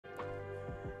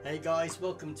Hey guys,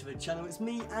 welcome to the channel. It's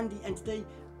me, Andy, and today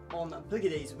on Boogie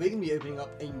Days we're going to be opening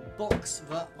up a box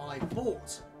that I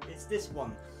bought. It's this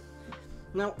one.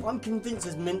 Now, I'm convinced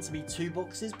there's meant to be two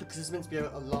boxes because it's meant to be a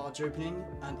large opening,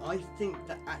 and I think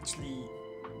that actually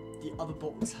the other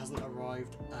box hasn't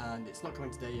arrived and it's not coming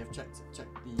today. I've checked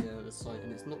the site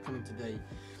and it's not coming today.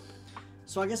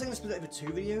 So I guess I'm going to split it over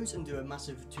two videos and do a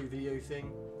massive two video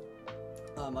thing.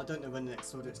 I don't know when the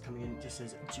next order is coming in. It just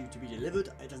says due to be delivered.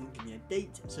 It doesn't give me a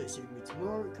date, so it's either going to be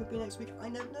tomorrow, it could be next week, I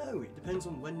don't know. It depends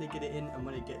on when they get it in and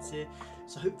when it gets here.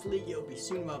 So hopefully it'll be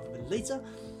sooner rather than later.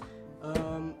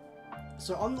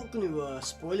 So I'm not going to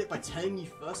spoil it by telling you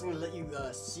first. I'm going to let you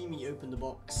see me open the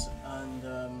box and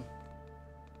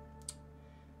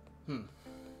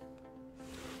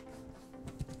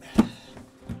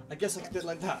I guess I could do it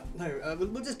like that. No,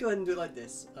 we'll just go ahead and do it like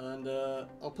this, and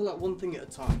I'll pull out one thing at a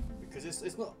time because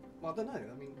it's not. Well, I don't know.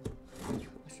 I mean, I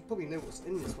should probably know what's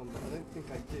in this one, but I don't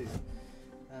think I do.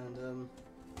 And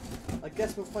I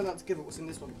guess we'll find out together what's in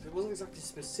this one because it wasn't exactly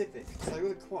specific. Because I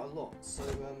ordered quite a lot, so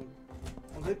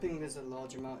I'm hoping there's a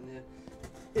large amount in here.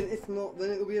 If not,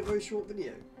 then it will be a very short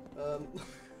video.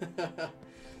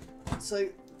 So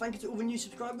thank you to all the new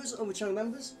subscribers, all the channel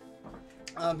members.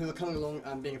 Who are coming along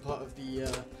and being a part of the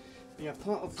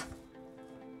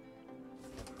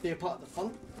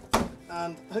fun,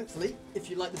 and hopefully, if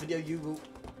you like the video, you will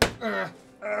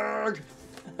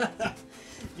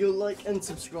you'll like and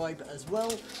subscribe as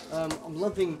well. I'm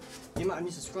loving the amount of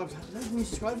new subscribers. I have loads of new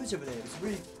subscribers over there. It's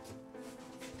really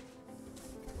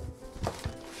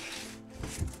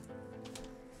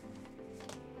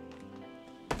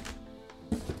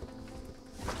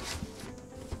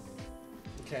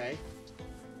okay.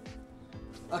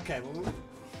 Okay, well,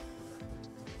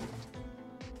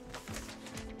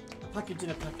 a package in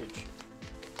a package.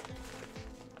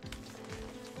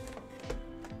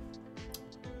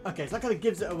 Okay, so that kind of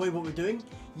gives it away what we're doing.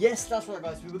 Yes, that's right,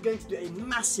 guys. We were going to do a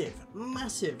massive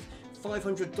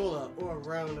 $500 or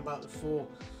around about the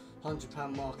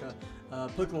 £400 marker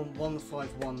Pokemon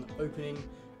 151 opening.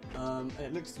 And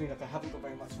it looks to me like I haven't got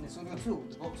very much in this one at all.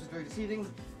 The box is very deceiving.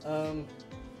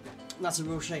 That's a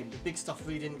real shame. The big stuff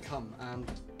really didn't come, and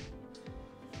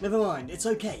never mind, it's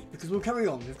okay because we'll carry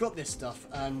on. We've got this stuff,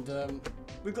 and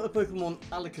we've got the Pokemon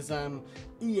Alakazam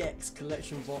EX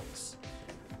collection box,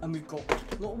 and we've got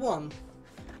not one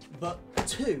but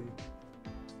two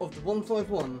of the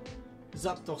 151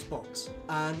 Zapdos box.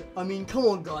 And I mean, come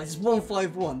on guys, it's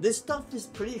 151. This stuff is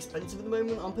pretty expensive at the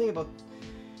moment. I'm paying about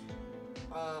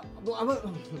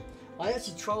I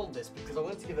actually trialled this because I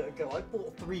wanted to give it a go. I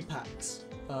bought 3 packs,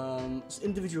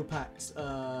 individual packs,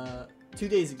 2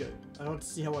 days ago, and I wanted to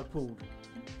see how I pulled.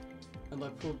 And I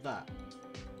pulled that.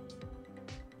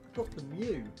 I got the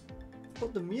Mew. I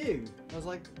was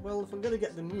like, well, if I'm going to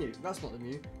get the Mew, that's not the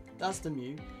Mew, that's the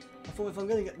Mew. I thought if I'm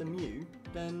going to get the Mew,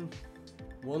 then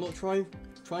why not try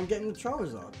and get in the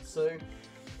Charizard? So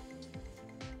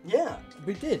yeah,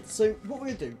 we did. So what we're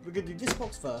going to do, we're going to do this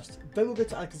box first, then we'll go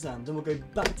to Alakazam, then we'll go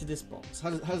back to this box. How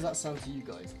does that sound to you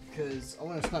guys? Because I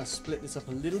want to kind of split this up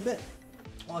a little bit.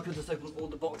 Or I could just open all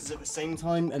the boxes at the same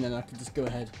time, and then I could just go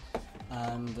ahead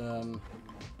and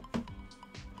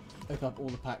open up all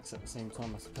the packs at the same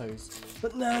time, I suppose.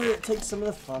 But no, it takes some of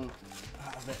the fun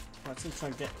out of it. Right, so try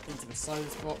and get into the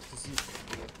science box.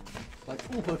 Like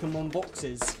all Pokemon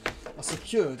boxes are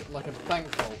secured like a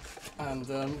bankroll, and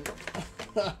the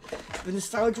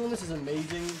nostalgia on this is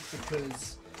amazing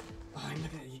because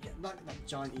look at it, you get that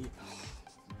giant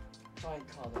giant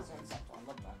card. I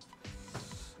love that.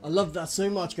 I love that so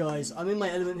much, guys. I'm in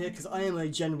my element here because I am a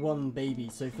Gen 1 baby.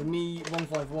 So for me,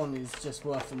 151 is just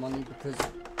worth the money because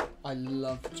I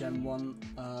love Gen 1.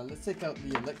 Let's take out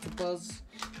the Electabuzz.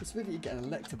 It's weird that you get an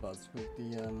Electabuzz with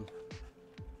the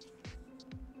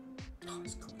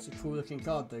it's cool. It's a cool looking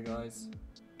card though, guys.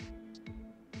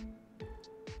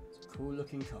 It's a cool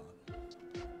looking card.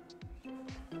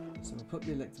 So we'll put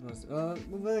the Electabuzz.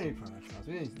 We'll only prioritize cards.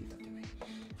 We don't need to do that, do we?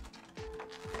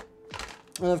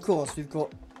 And of course, we've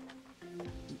got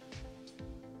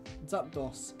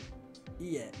Zapdos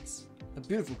EX. A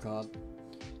beautiful card.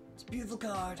 It's a beautiful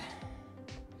card.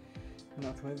 And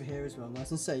I'll come over here as well,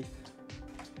 nice and safe.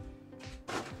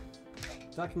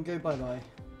 That can go bye-bye.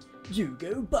 You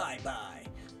go bye-bye.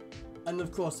 And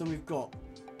of course, then we've got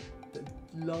the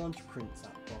large print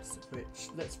Zapdos, which,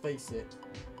 let's face it,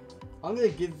 I'm gonna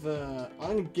give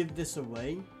this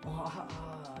away.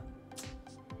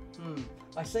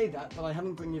 I say that, but I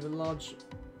haven't got any of the large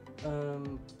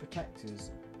protectors.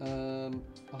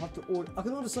 I'll have to order. I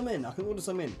can order some in.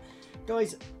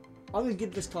 Guys, I'm gonna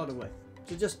give this card away.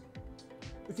 So just,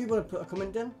 if you want to put a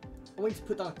comment down, I want you to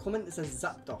put down a comment that says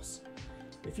Zapdos.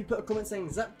 If you put a comment saying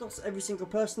Zapdos, every single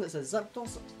person that says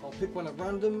Zapdos, I'll pick one at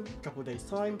random, a couple of days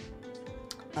time,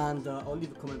 and I'll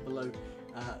leave a comment below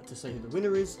to say who the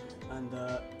winner is, and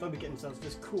they'll be getting themselves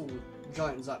this cool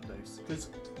giant Zapdos, because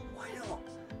why not?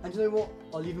 And you know what?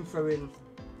 I'll even throw in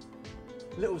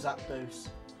little Zapdos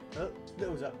to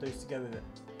go with it.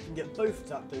 You can get both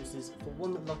Zapdoses for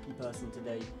one lucky person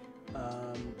today.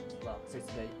 Well, so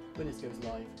today, when this goes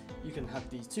live, you can have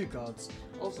these 2 cards,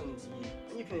 I'll send them to you,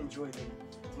 and you can enjoy them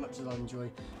as much as I enjoy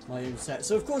my own set.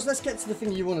 So of course, let's get to the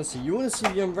thing you want to see. You want to see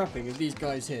the unwrapping of these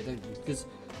guys here, don't you? Because,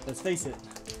 let's face it,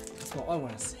 that's what I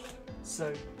want to see.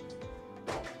 So,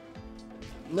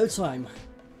 no time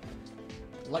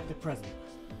like the present.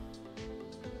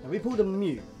 Now we pulled a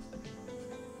Mew.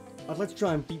 I'd like to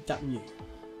try and beat that Mew.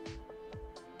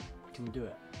 Can we do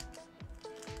it?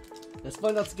 Let's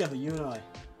find out together, you and I.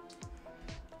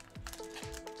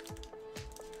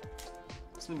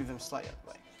 Just move them slightly out of the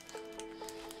way.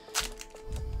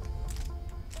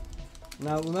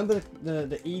 Now remember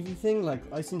the Eevee thing? Like,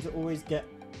 I seem to always get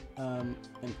an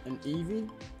Eevee,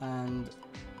 and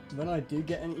when I do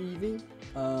get an Eevee,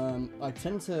 I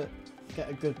tend to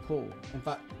get a good pull. In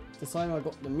fact, the time I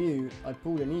got the Mew, I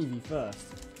pulled an Eevee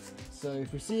first. So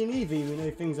if we see an Eevee, we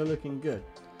know things are looking good.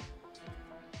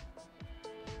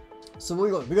 So what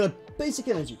we got? We got a Basic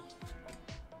Energy.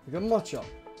 We got Machop.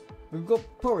 We've got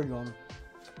Porygon,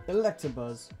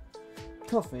 Electabuzz,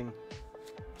 Coughing,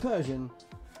 Persian,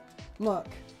 Muck,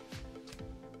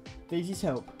 Daisy's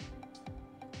Help,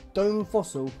 Dome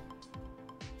Fossil.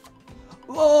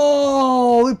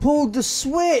 Oh, we pulled the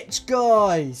switch,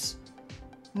 guys!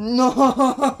 No!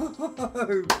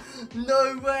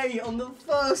 No way! On the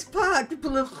first pack, we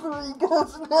pull a 3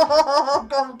 cards. No!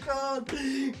 Come on!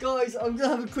 Guys, I'm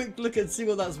gonna have a quick look and see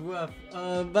what that's worth.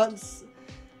 That's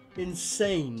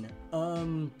insane.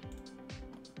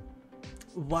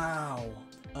 Wow.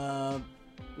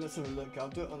 Let's have a look. I'll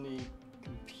do it on the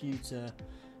computer.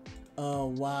 Oh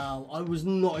wow! I was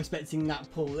not expecting that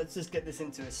pull. Let's just get this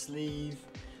into a sleeve.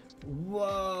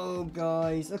 Whoa,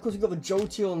 guys. Of course, we've got the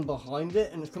Jolteon behind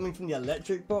it, and it's coming from the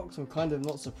electric box. I'm kind of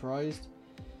not surprised.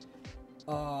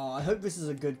 Oh, I hope this is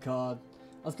a good card.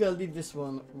 I was going to leave this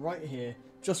one right here.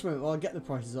 Just a moment while I get the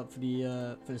prices up for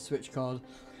the Switch card.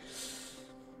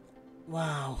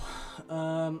 Wow.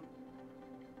 I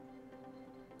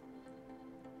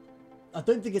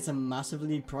don't think it's a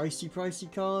massively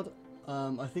pricey card.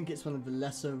 I think it's one of the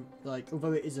lesser, like,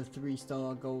 although it is a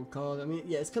 3-star gold card. I mean,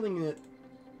 yeah, it's coming in at...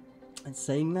 And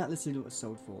saying that, let's see what it's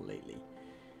sold for lately.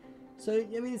 So,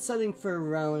 I mean, it's selling for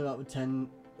around about 10.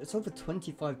 It's sold for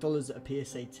 $25 at a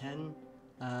PSA 10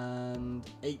 and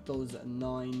 $8 at a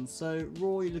 9. So,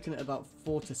 raw, you're looking at about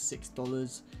 $4 to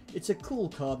 $6. It's a cool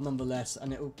card nonetheless,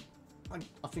 and it'll. I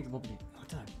think I probably. I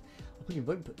don't know. I probably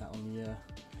won't put that on the.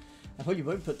 I probably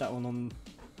won't put that one on.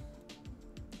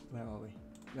 Where are we?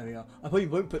 There we are. I probably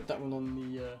won't put that one on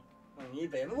the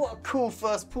eBay. I mean, what a cool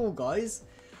first pull, guys.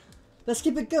 Let's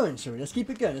keep it going, shall we? Let's keep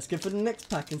it going. Let's go for the next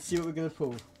pack and see what we're going to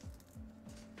pull.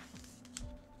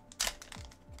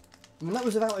 I mean, that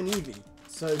was without an Eevee.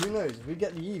 So, who knows? If we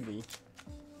get the Eevee...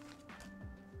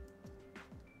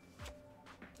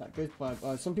 That goes by...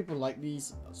 some people like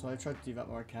these, so I tried to do that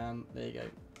where I can. There you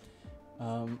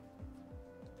go.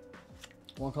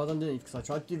 One card underneath, because I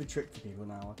tried to do the trick for people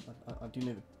now. I do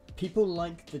know that people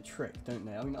like the trick, don't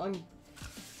they? I mean,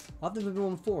 I've never been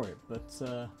one for it,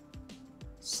 but...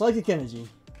 Psychic Energy,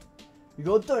 we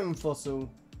got a Dome Fossil,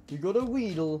 we got a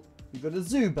Weedle, we got a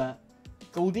Zubat,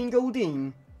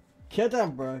 Goldeen,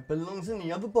 Kadabra belongs in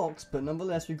the other box, but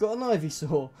nonetheless we got an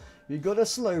Ivysaur, we got a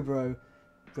Slowbro,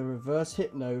 got a Reverse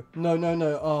Hypno, no,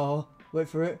 oh, wait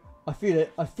for it, I feel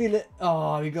it,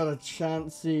 oh, we got a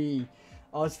Chansey.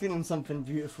 I was feeling something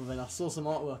beautiful then, I saw some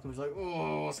artwork and was like,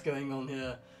 oh, what's going on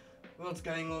here?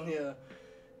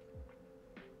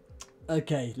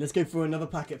 Okay, let's go for another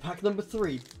packet. Pack number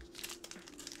 3.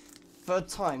 Third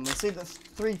time. They say that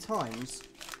 3 times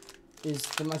is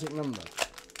the magic number.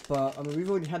 But I mean, we've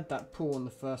already had that pull on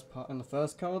the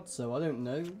first card, so I don't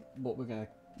know what we're gonna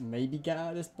maybe get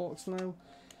out of this box now.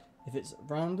 If it's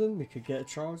random, we could get a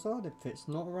Charizard. If it's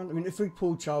not random, I mean, if we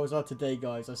pull Charizard today,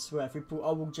 guys, I swear, if we pull,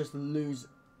 I will just lose.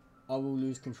 I will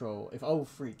lose control. I will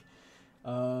freak.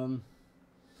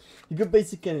 You got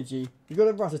Basic Energy, you got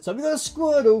a Rattata, we got a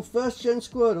Squirtle, first gen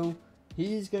Squirtle.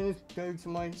 He's going to go to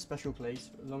my special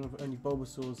place, along with only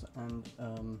Bulbasaurs and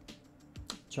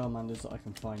Charmanders that I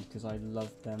can find, because I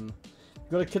love them.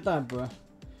 You got a Kadabra,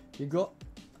 you got,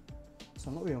 so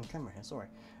I'm not really on camera here, sorry.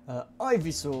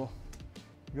 Ivysaur,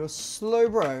 you got a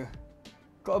Slowbro,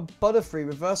 got a Butterfree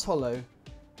Reverse Holo,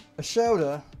 a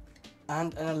Shelder,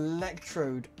 and an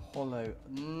Electrode Holo.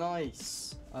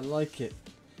 Nice. I like it.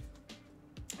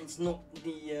 It's not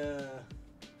the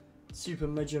super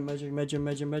major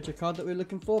card that we're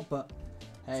looking for, but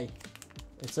hey,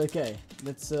 it's okay.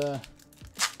 Let's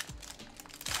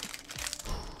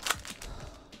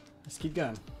keep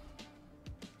going.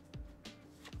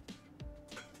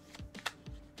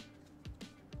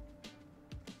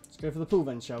 Let's go for the pool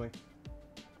then, shall we?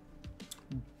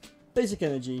 Basic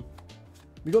energy.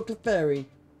 We got Clefairy.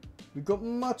 We got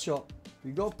Machop.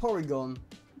 We got Porygon.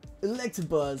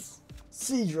 Electabuzz.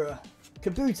 Seadra.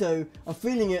 Kabuto. I'm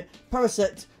feeling it.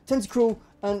 Parasect. Tentacruel.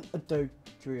 And a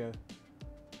Dodrio.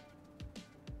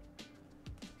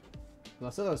 Well,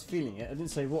 I said I was feeling it. I didn't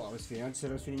say what I was feeling. I just said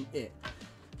I was feeling it.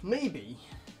 Maybe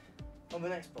on the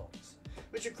next box.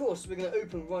 Which, of course, we're going to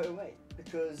open right away.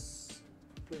 Because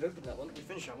we've opened that one. We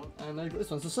finished that one. And now we've got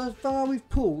this one. So far we've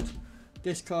pulled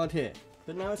this card here.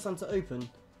 But now it's time to open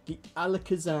the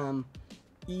Alakazam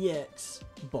EX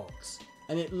box.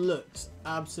 And it looks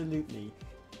absolutely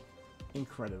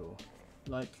incredible.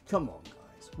 Like, come on,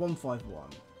 guys. 151.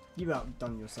 You've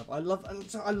outdone yourself. I love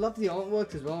the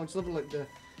artwork as well. I just love like the.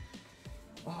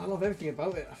 Oh, I love everything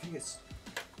about it.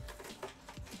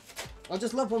 I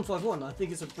just love 151. I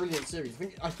think it's a brilliant series.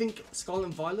 I think Scarlet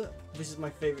and Violet. This is my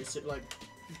favorite. Like,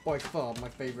 by far my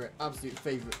favorite, absolute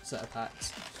favorite set of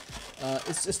packs.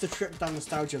 It's just a trip down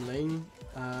nostalgia lane,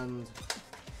 and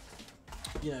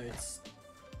you know it's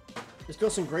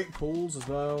got some great pulls as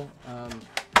well.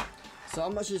 So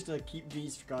I'm actually just gonna keep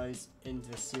these guys into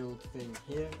a sealed thing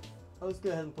here. I'll just go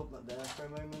ahead and pop that there for a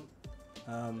moment.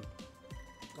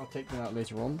 I'll take them out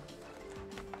later on.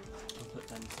 I'll put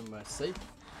them somewhere safe.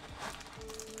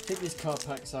 Take these card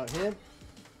packs out here.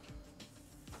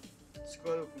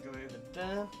 Squirtle can go over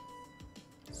there.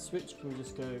 Switch can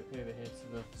just go over here to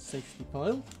the safety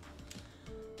pile.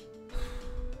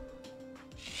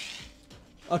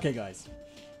 Okay, guys.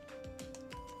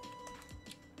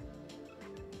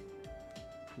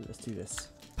 Let's do this.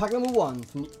 Pack number 1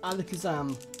 from the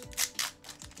Alakazam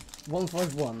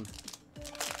 151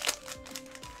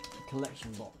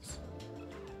 collection box.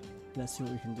 Let's see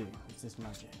what we can do. It's this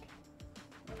magic.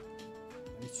 I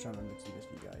need to try and remember to do this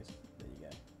for you guys. There you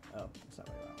go. Oh, it's that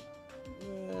way around.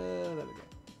 There we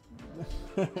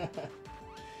go.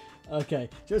 Okay,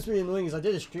 so what's really annoying is I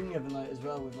did a stream the other night as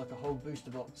well with like a whole booster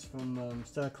box from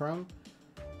Stellar Crown.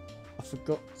 I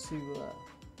forgot to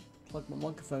plug my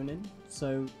microphone in,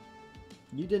 so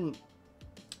you didn't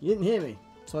hear me,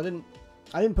 so I didn't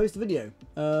post the video.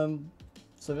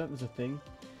 So that was a thing.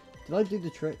 Did I do the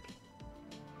trick?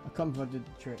 I can't remember if I did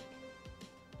the trick.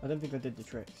 I don't think I did the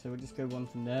trick, so we'll just go one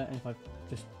from there, and if I've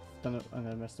just done it, I'm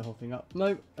gonna mess the whole thing up.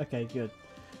 No, okay, good.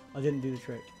 I didn't do the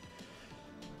trick.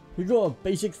 We got a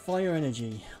basic fire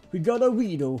energy. We got a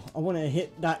Weedle. I want to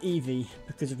hit that Eevee,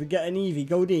 because if we get an Eevee,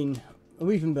 Goldeen, a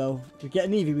Weepinbell, if we get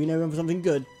an Eevee, we know we're in for something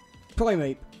good.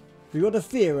 Primeape. We got a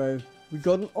Fearow. We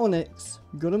got an Onix.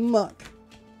 We got a Muck.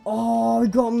 Oh, we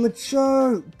got a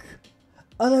Machoke.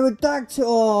 An Aerodactyl.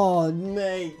 Oh,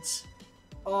 mate.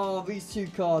 Oh, these two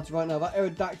cards right now. That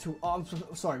Aerodactyl. Oh, I'm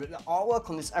sorry, but the artwork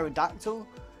on this Aerodactyl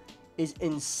is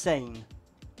insane.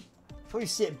 Probably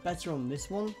see it better on this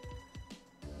one.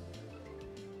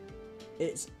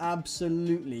 It's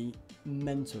absolutely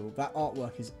mental. That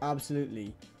artwork is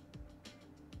absolutely.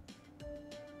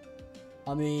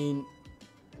 I mean,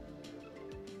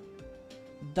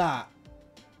 that.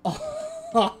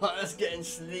 Oh, that's getting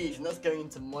sleeves, and that's going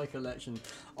into my collection.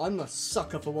 I'm a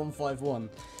sucker for 151.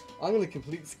 I'm going to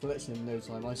complete this collection in no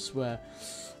time, I swear.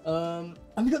 And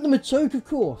we got the Machoke, of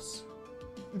course.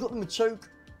 We got the Machoke.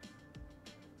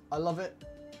 I love it.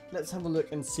 Let's have a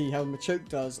look and see how Machoke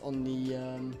does on the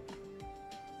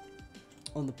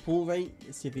pull rate.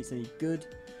 Let's see if it's any good.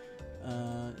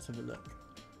 Let's have a look.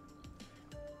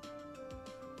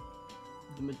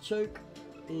 The Machoke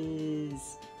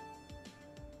is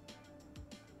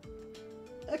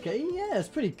okay. Yeah, it's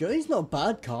pretty good. He's not a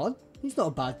bad card. He's not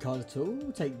a bad card at all.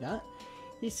 We'll take that.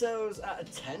 He sells at a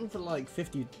 10 for like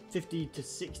 $50 to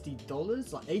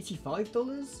 $60, like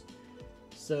 $85.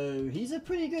 So he's a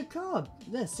pretty good card.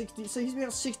 Yeah, 60. So he's about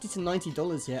 $60 to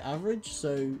 $90 here average.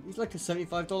 So he's like a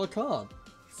 $75 card.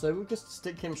 So we'll just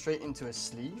stick him straight into a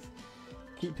sleeve.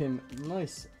 Keep him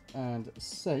nice and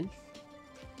safe.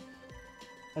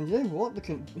 And you know what?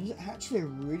 He's actually a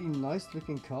really nice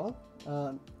looking card.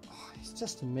 It's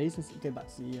just amazing. Let's go back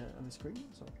to the other screen.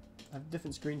 Sorry, I have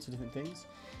different screens for different things.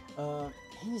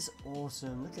 He's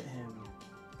awesome. Look at him.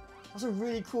 That's a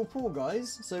really cool pull,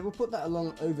 guys. So we'll put that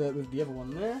along over with the other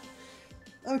one there.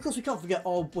 And of course we can't forget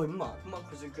old boy Muck.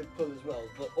 Muck was a good pull as well,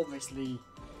 but obviously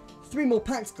 3 more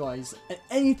packs, guys, and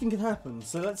anything can happen.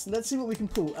 So let's see what we can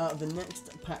pull out of the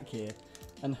next pack here,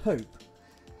 and hope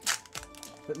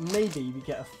but maybe we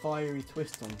get a fiery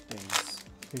twist on things,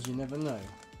 because you never know.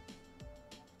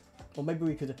 Or maybe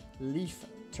we could leaf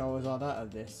Charizard out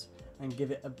of this and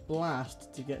give it a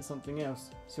blast to get something else.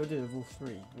 So I did it with all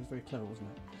three. It was very clever, wasn't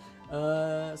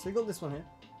it? So we got this one here.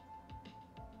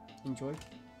 Enjoy.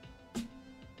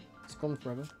 It's gone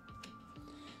forever.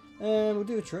 And we'll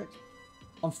do a trick.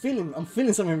 I'm feeling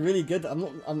something really good.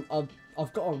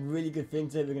 I've got a really good feeling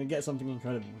today. We're gonna get something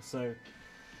incredible. So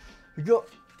we got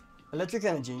Electric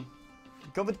Energy.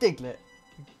 We got the Diglett.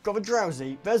 We got the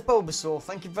Drowsy. There's Bulbasaur.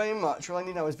 Thank you very much. All I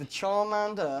need now is the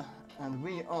Charmander, and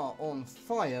we are on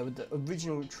fire with the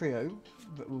original trio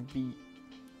that will be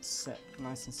set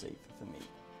nice and safe for me.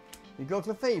 We got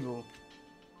Clefable,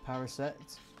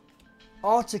 Parasect,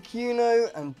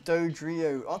 Articuno, and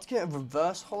Dodrio. Articuno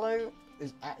Reverse Hollow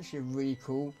is actually really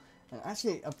cool, and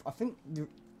actually I think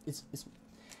it's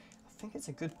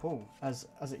a good pull as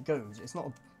it goes. It's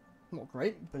not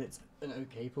great, but it's an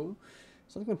okay pull.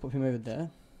 So I'm going to put him over there.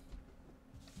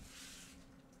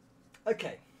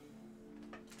 Okay,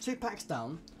 2 packs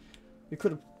down. We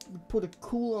could have put a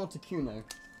cool Articuno,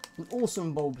 an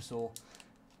awesome Bulbasaur,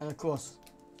 and of course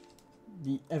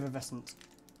the effervescent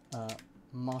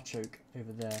Machoke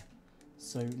over there.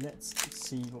 So let's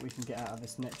see what we can get out of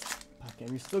this next pack.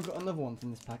 We've still got another one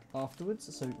from this pack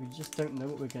afterwards, so we just don't know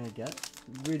what we're going to get.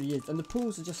 It really is, and the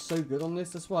pulls are just so good on this.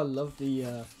 That's why I love the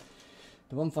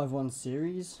 151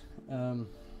 series. There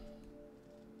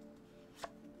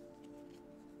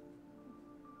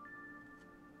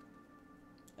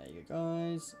you go,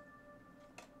 guys.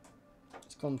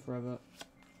 It's gone forever.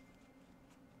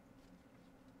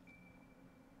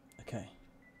 Okay,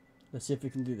 let's see if we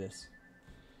can do this.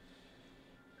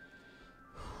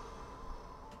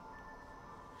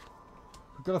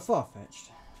 We've got a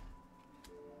Farfetch'd.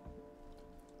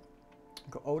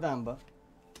 We've got Old Amber,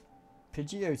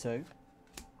 Pidgeotto,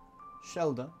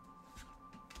 Shelder,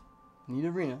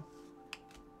 Nidorina.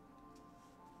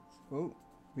 Oh,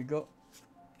 we got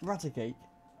Raticate,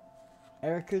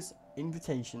 Erica's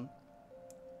Invitation,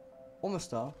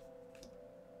 Omastar,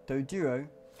 Doduro,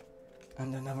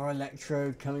 and another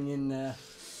Electro coming in there.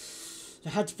 They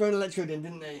had to throw an Electrode in,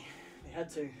 didn't they? They had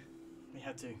to. They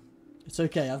had to. It's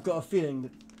okay, I've got a feeling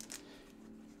that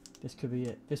this could be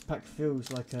it. This pack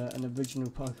feels like an original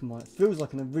Pokemon. It feels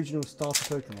like an original starter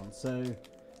Pokemon. So,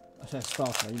 I say a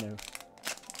starter, you know.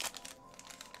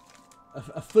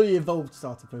 A fully evolved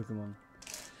starter Pokemon.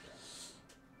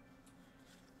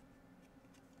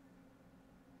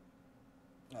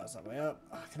 That's that way up.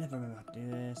 I can never remember how to do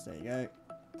this. There you go.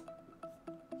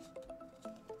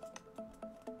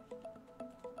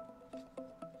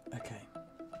 Okay.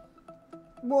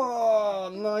 Whoa,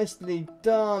 nicely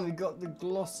done. We got the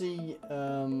glossy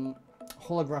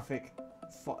holographic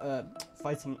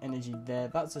fighting energy there.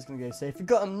 That's just going to go safe. We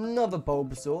got another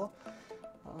Bulbasaur.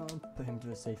 I'll put him to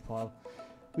a safe pile.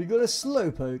 We got a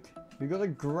Slowpoke. We got a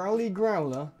Growly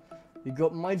Growler. We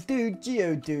got my dude,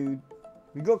 Geodude.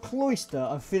 We got Cloyster.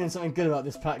 I'm feeling something good about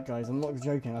this pack, guys. I'm not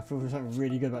joking. I feel something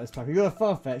really good about this pack. We got a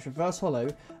Farfetch'd, Reverse Hollow,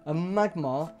 a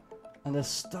Magmar, and a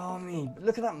Starmie.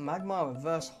 Look at that Magmar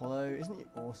Reverse Hollow. Isn't he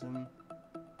awesome?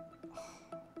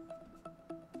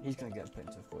 He's going to get put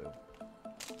into a foil.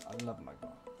 I love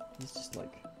Magmar. He's just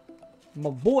like my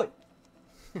boy.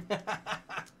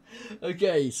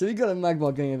 Okay, so we got a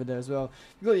Magmar going over there as well.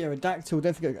 We got the Aerodactyl.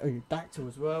 Don't forget Aerodactyl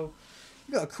as well.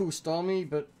 We got a cool Starmie,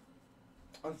 but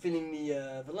I'm feeling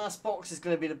the last box is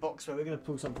going to be the box where we're going to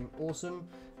pull something awesome.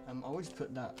 I always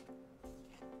put that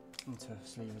into a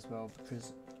sleeve as well,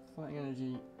 because fighting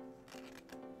energy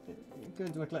it goes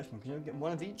into my collection. Because you get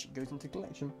one of each, it goes into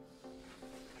collection.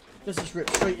 Let's just rip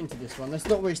straight into this one. Let's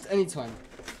not waste any time.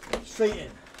 Straight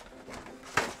in.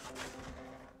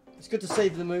 It's good to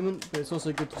save the moment, but it's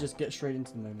also good to just get straight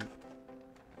into the moment.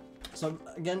 So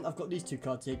again, I've got these 2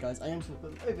 cards here, guys. I am going to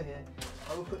put them over here.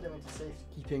 I will put them into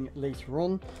safekeeping later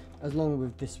on, as long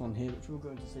with this one here, which will go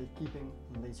into safekeeping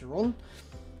later on.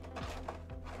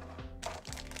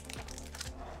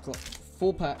 Got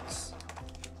 4 packs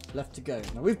left to go.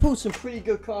 Now we've pulled some pretty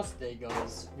good cards today,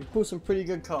 guys. We've pulled some pretty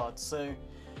good cards, so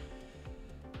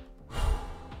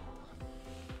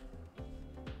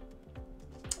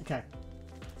okay.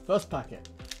 First packet.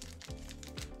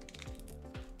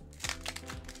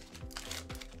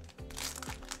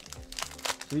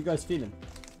 What are you guys feeling?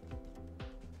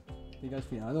 What are you guys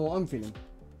feeling? I know what I'm feeling.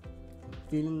 I'm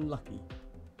feeling lucky.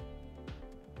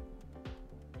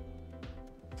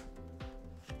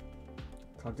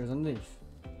 Card goes underneath.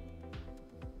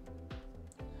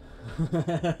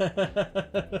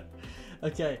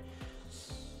 Okay.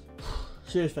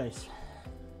 Serious face.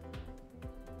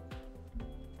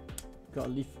 Got a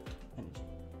Leaf Energy.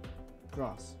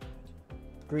 Grass.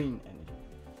 Green energy.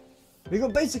 We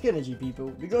got basic energy, people.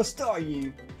 We got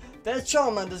Staryu. There's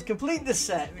Charmanders. Complete the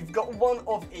set. We've got one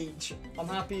of each. I'm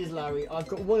happy as Larry. I've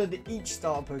got one of the each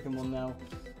starter Pokemon now.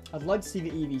 I'd like to see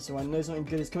the Eevee, so I know something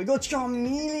good is coming. We got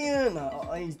Charmeleon.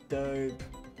 Oh, he's dope.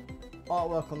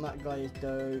 Artwork on that guy is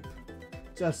dope.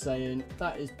 Just saying.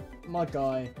 That is my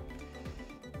guy.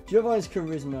 Giovanni's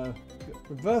Charisma.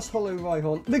 Reverse Hollow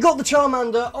Rhyhorn. We got the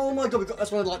Charmander. Oh my god,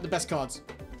 that's one of like the best cards.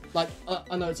 Like,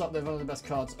 I know it's up there, one of the best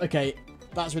cards. Okay,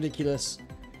 that's ridiculous.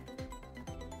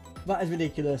 That is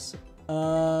ridiculous.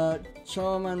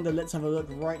 Charmander, let's have a look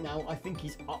right now. I think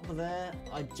he's up there.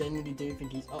 I genuinely do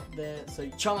think he's up there. So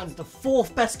Charmander's the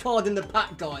 4th best card in the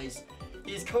pack, guys.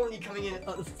 He is currently coming in at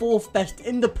the 4th best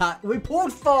in the pack. We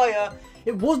pulled fire.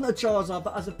 It wasn't a Charizard,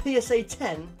 but as a PSA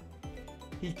 10,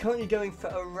 he's currently going for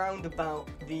around about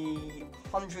the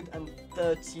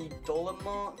 $130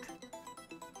 mark.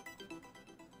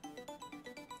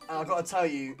 And I've got to tell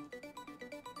you,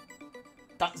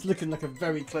 that's looking like a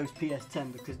very close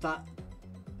PS10 because that...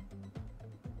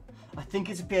 I think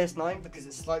it's a PS9 because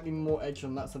it's slightly more edge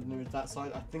on that side than there is that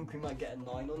side. I think we might get a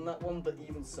 9 on that one, but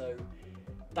even so,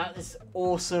 that is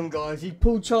awesome, guys. He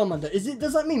pulled Charmander.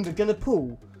 Does that mean we're going to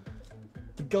pull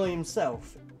the guy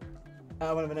himself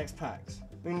out of one of the next packs?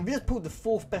 I mean, we just pulled the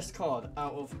 4th best card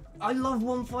out of... I love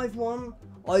 151.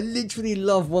 I literally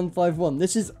love 151.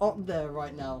 This is up there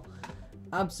right now.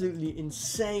 Absolutely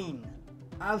insane.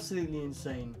 Absolutely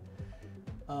insane.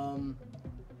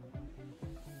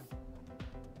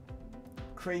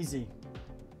 Crazy.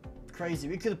 Crazy.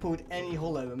 We could have pulled any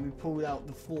holo and we pulled out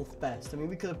the 4th best. I mean,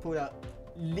 we could have pulled out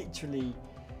literally...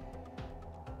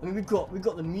 I mean, we've got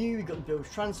the Mew, we've got the Bills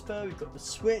Transfer, we've got the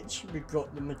Switch, we've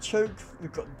got the Machoke,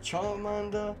 we've got the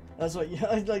Charmander. That's like,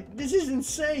 yeah, like, this is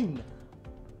insane.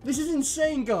 This is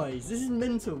insane, guys. This is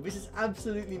mental. This is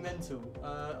absolutely mental.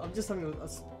 I'm just having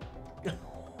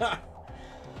a...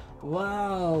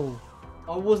 Wow.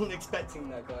 I wasn't expecting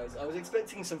that, guys. I was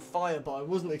expecting some fire, but I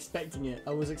wasn't expecting it.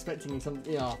 I was expecting some...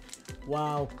 Yeah.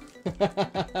 Wow.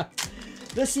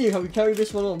 Let's see how we carry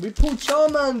this one on. We pulled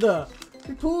Charmander.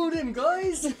 We pulled him,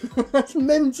 guys. That's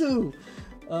mental.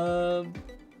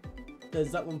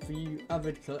 There's that one for you,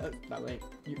 avid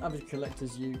you avid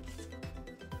collectors. You.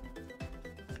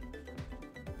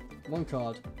 One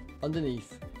card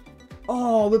underneath.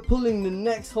 Oh, we're pulling the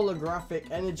next holographic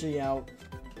energy out.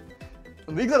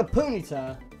 And we got a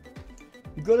Ponyta.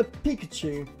 We got a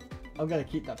Pikachu. I'm gonna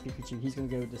keep that Pikachu. He's gonna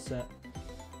go with the set.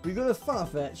 We got a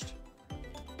Farfetch'd.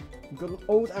 We got an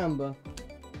Old Amber.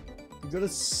 We got a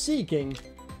Seeking.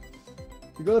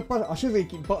 We got a Butter. I should really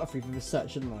keep Butterfree for the set,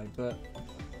 shouldn't I? But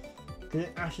because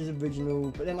Ash's original.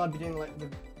 But then I'd be doing like the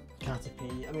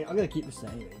Caterpie. I mean, I'm gonna keep the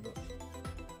set anyway. But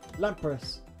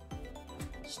Lapras,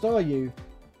 Staryu,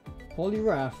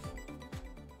 Poliwrath,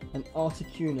 and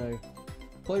Articuno.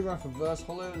 Poliwrath reverse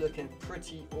holo, looking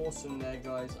pretty awesome there,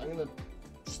 guys. I'm gonna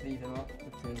sleeve him up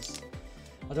because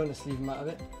I don't want to sleeve him out of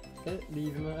it. Get it?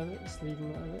 Leave him out of it. Sleeve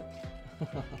him out of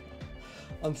it.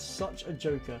 I'm such a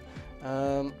joker.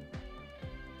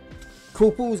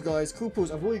 Cool pulls, guys. Cool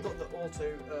pulls. I've already got the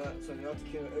auto, so the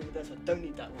Articuno over there, so I don't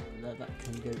need that one over there. That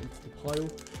can go into the pile.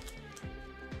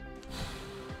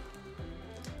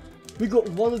 We got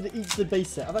one of each of the base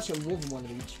set. I've actually got more than one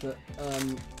of each, but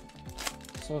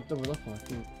so I've doubled up on, I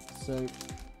think. So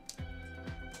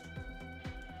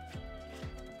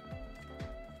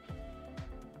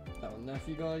that one there for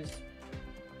you guys.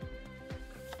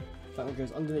 That one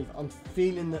goes underneath. I'm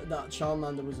feeling that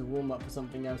Charmander was a warm-up for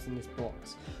something else in this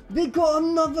box. We got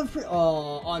another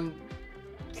oh, I'm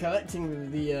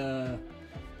collecting the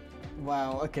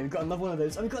wow, okay, we've got another one of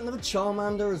those. And we've got another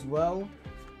Charmander as well.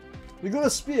 We got a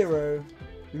Spearow,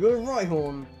 we got a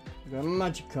Rhyhorn, we got a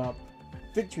Magikarp,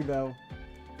 Victory Bell,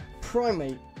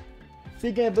 Primate,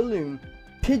 Big Air Balloon,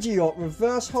 Pidgeot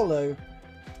Reverse Holo,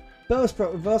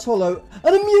 Bellsprout Reverse Holo,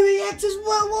 and a Mew EX as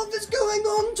well. What is going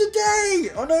on today?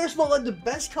 I know it's not like the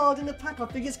best card in the pack. I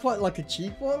think it's quite like a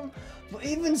cheap one, but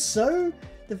even so,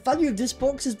 the value of this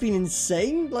box has been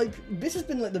insane. Like, this has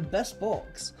been like the best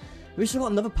box. We should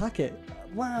want another packet.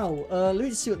 Wow. Let me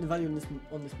just see what the value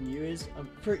on this Mew is. I'm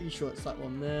pretty sure it's that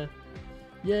one there.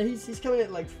 Yeah, he's coming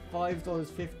at like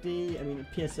 $5.50. I mean,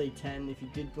 a PSA 10 if you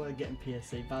did want to get him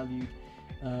PSA valued.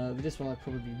 With this one, I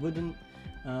probably wouldn't.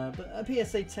 But a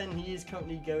PSA 10, he is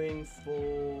currently going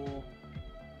for,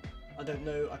 I don't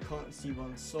know, I can't see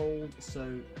one sold,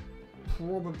 so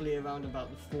probably around about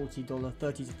the $30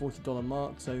 to $40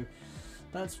 mark. So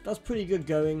that's pretty good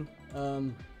going.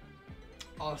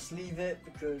 I'll sleeve it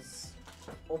because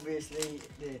obviously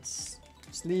it's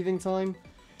sleeving time.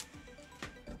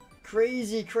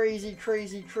 Crazy, crazy,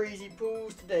 crazy, crazy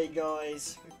pulls today,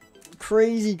 guys.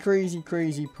 Crazy, crazy,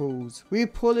 crazy pulls. We're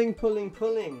pulling, pulling,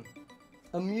 pulling.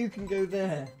 A Mew can go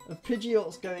there. A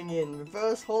Pidgeot's going in.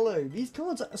 Reverse Holo. These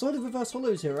cards, some of the Reverse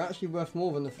Holos here are actually worth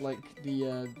more than the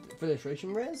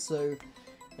illustration rares. So,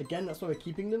 again, that's why we're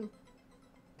keeping them.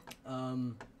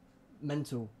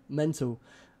 Mental. No,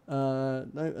 I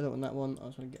don't want that one. I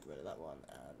just want to get rid of that one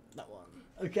and that one.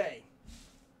 Okay.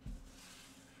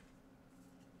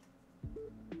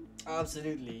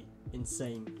 Absolutely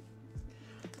insane.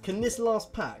 Can this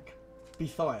last pack be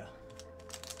fire?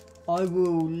 I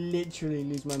will literally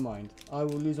lose my mind. I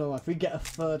will lose my mind. If we get a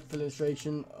third full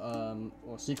illustration,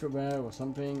 or secret rare or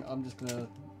something, I'm just gonna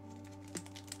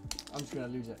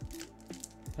lose it.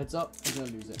 Heads up, I'm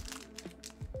gonna lose it.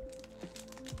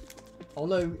 I'll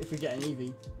know if we get an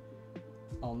Eevee.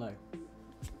 I'll know.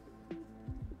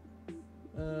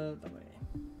 That way.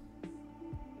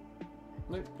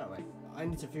 Nope, that way. I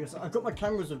need to figure this out. I've got my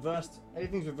cameras reversed.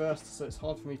 Everything's reversed, so it's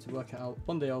hard for me to work it out.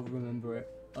 One day I'll remember it.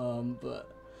 But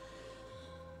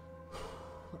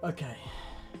okay.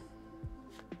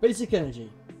 Basic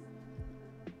Energy.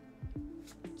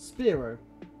 Spearow.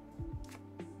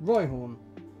 Rhyhorn.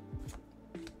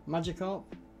 Magikarp.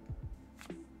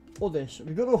 Oddish.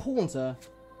 We've got a Haunter.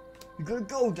 We've got a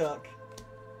Golduck.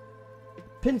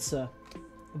 Pinsir.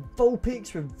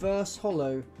 Vulpix Reverse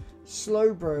Holo.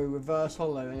 Slowbro Reverse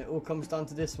Holo. And it all comes down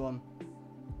to this one.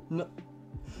 No,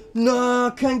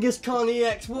 Kangaskhan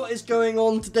EX. What is going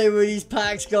on today with these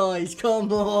packs, guys?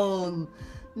 Come on.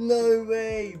 No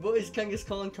way. What is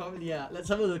Kangaskhan currently at? Let's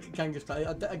have a look at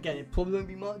Kangaskhan. Again, it probably won't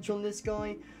be much on this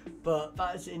guy, but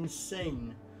that is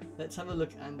insane. Let's have a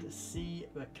look and see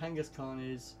where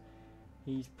Kangaskhan is.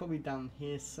 He's probably down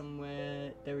here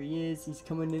somewhere. There he is. He's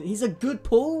coming in. He's a good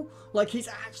pull. Like, he's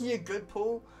actually a good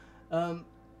pull.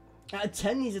 At a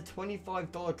 10, he's a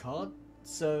 $25 card.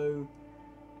 So,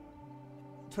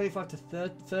 $25 to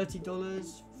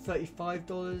 $30,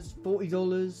 $35,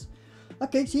 $40.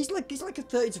 Okay, so he's like a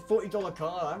 $30 to $40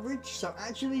 card average. So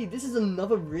actually, this is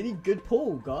another really good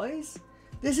pull, guys.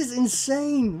 This is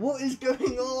insane. What is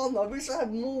going on? I wish I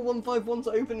had more 151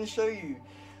 to open and show you.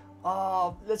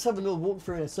 Let's have a little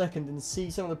walkthrough in a second and see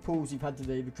some of the pulls you've had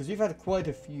today, because we've had quite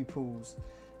a few pulls.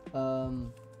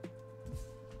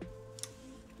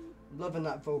 Loving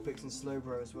that Vulpix and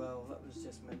Slowbro as well. That was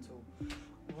just mental.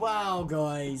 Wow,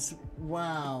 guys.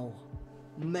 Wow.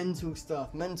 Mental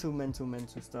stuff. Mental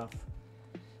stuff.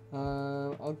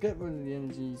 I'll get rid of the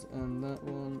energies and that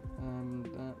one and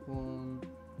that one.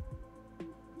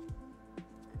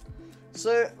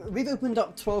 So, we've opened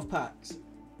up 12 packs.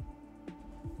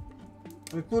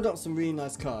 We've pulled up some really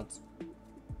nice cards.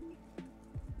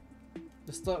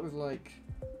 Let's start with like...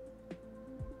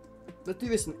 Let's do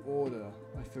this in order,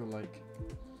 I feel like.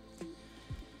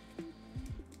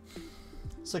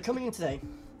 So coming in today,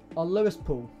 our lowest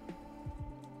pull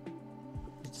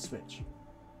is the Switch.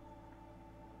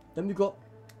 Then we've got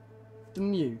the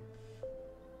Mew.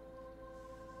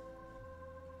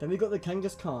 Then we got the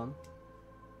Kangaskhan.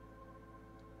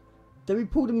 Then we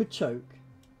pulled a Machoke.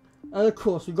 And of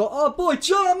course we've got our boy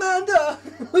Charmander!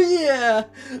 Yeah!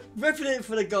 Ripping it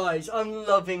for the guys. I'm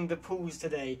loving the pulls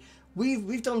today.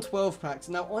 We've done 12 packs.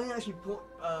 Now I actually bought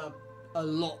a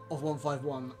lot of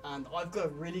 151, and I've got a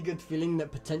really good feeling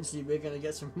that potentially we're going to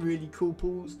get some really cool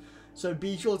pulls. So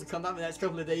be sure to come back in the next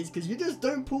couple of days, because you just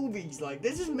don't pull these. Like,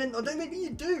 this is meant, I don't, maybe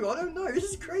you do, I don't know. This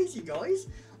is crazy, guys.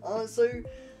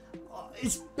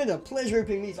 It's been a pleasure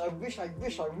opening these. I wish I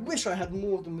had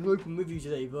more of them to open with you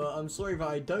today, but I'm sorry that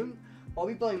I don't. I'll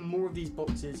be buying more of these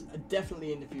boxes,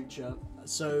 definitely in the future.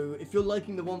 So if you're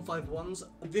liking the 151s,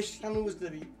 this channel is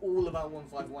going to be all about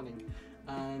 151ing.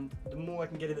 And the more I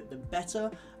can get of it, the better.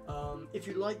 If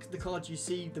you like the cards you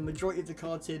see, the majority of the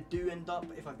cards here do end up,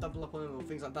 if I double up on them or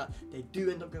things like that, they do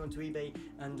end up going to eBay,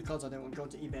 and the cards I don't want go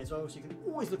to eBay as well. So you can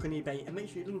always look on eBay, and make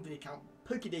sure you're looking for the account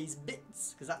Pokédays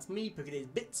Bits, because that's me, Pokédays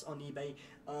Bits on eBay,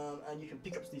 and you can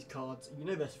pick up these cards. You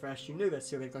know they're fresh, you know they're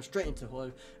sealed, they go straight into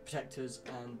holo protectors,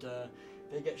 and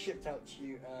they get shipped out to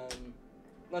you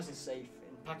nice and safe,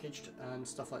 and packaged and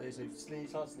stuff like this. So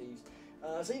sleeves, hard sleeves.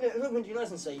 So you know, it's going to be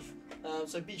nice and safe.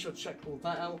 So be sure to check all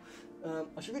that out.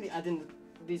 I should really add in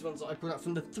these ones that I brought out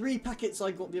from the 3 packets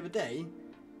I got the other day.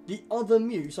 The other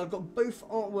Mew, so I've got both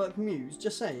artwork Mews.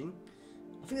 Just saying.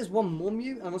 I think there's one more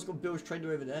Mew, and I've also got Bill's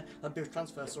Trader over there. Bill's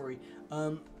Transfer, sorry.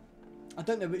 I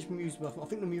don't know which Mew's worth more. I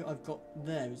think the Mew I've got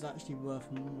there is actually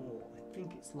worth more. I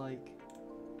think it's like...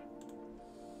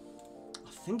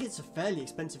 I think it's a fairly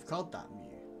expensive card, that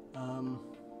Mew. I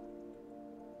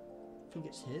think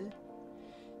it's here.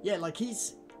 Yeah, like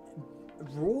he's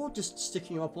raw, just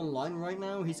sticking up online right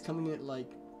now. He's coming in at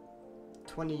like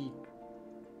 $15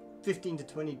 to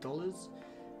 $20.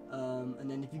 And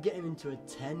then if you get him into a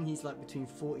 10, he's like between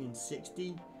 40 and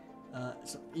 60.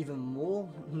 So even more,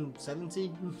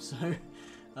 70. So,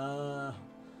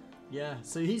 yeah.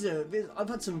 So I've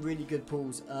had some really good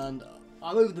pulls, and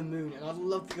I'm over the moon, and I'd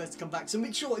love for you guys to come back. So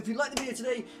make sure, if you like the video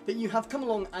today, that you have come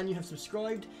along and you have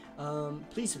subscribed.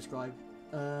 Please subscribe.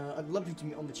 I'd love you to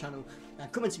be on the channel,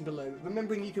 commenting below.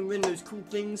 Remembering you can win those cool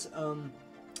things,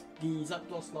 the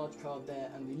Zapdos large card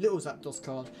there and the little Zapdos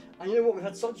card. And you know what, we've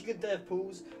had such good dev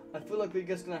pulls, I feel like we're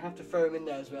just going to have to throw them in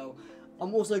there as well.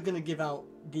 I'm also going to give out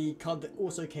the card that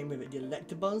also came with it, the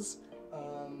Electabuzz.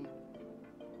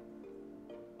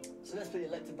 So let's put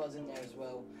the Electabuzz in there as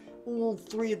well. All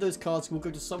 3 of those cards will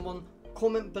go to someone.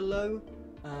 Comment below.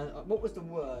 What was the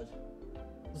word?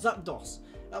 Zapdos.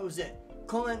 That was it.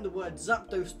 Comment the word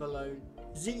Zapdos below.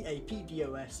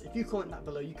 ZAPDOS. If you comment that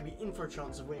below, you could be in for a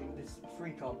chance of winning this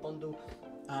free card bundle.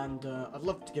 And I'd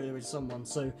love to give it away to someone.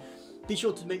 So be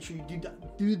sure to make sure you do the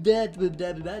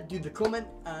comment.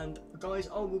 And guys,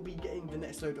 I will be getting the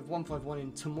next load of 151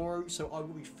 in tomorrow. So I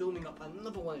will be filming up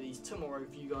another one of these tomorrow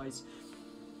for you guys.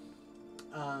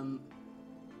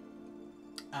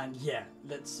 And yeah,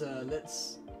 let's have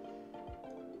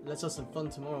some fun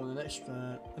tomorrow on the next.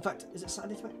 In fact, is it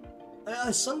Saturday tonight?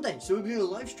 Sunday. So we'll be doing a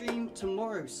live stream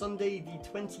tomorrow, Sunday the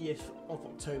 20th of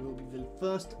October. Will be the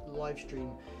first live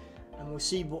stream, and we'll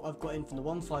see what I've got in from the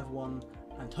 151,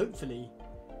 and hopefully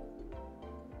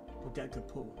we'll get a good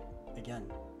pull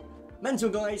again. Mental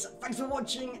guys, thanks for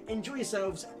watching. Enjoy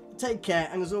yourselves. Take care,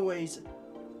 and as always,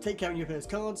 take care when you open those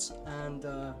cards and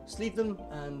sleeve them.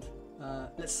 And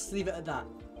let's leave it at that.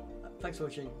 Thanks for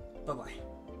watching. Bye bye.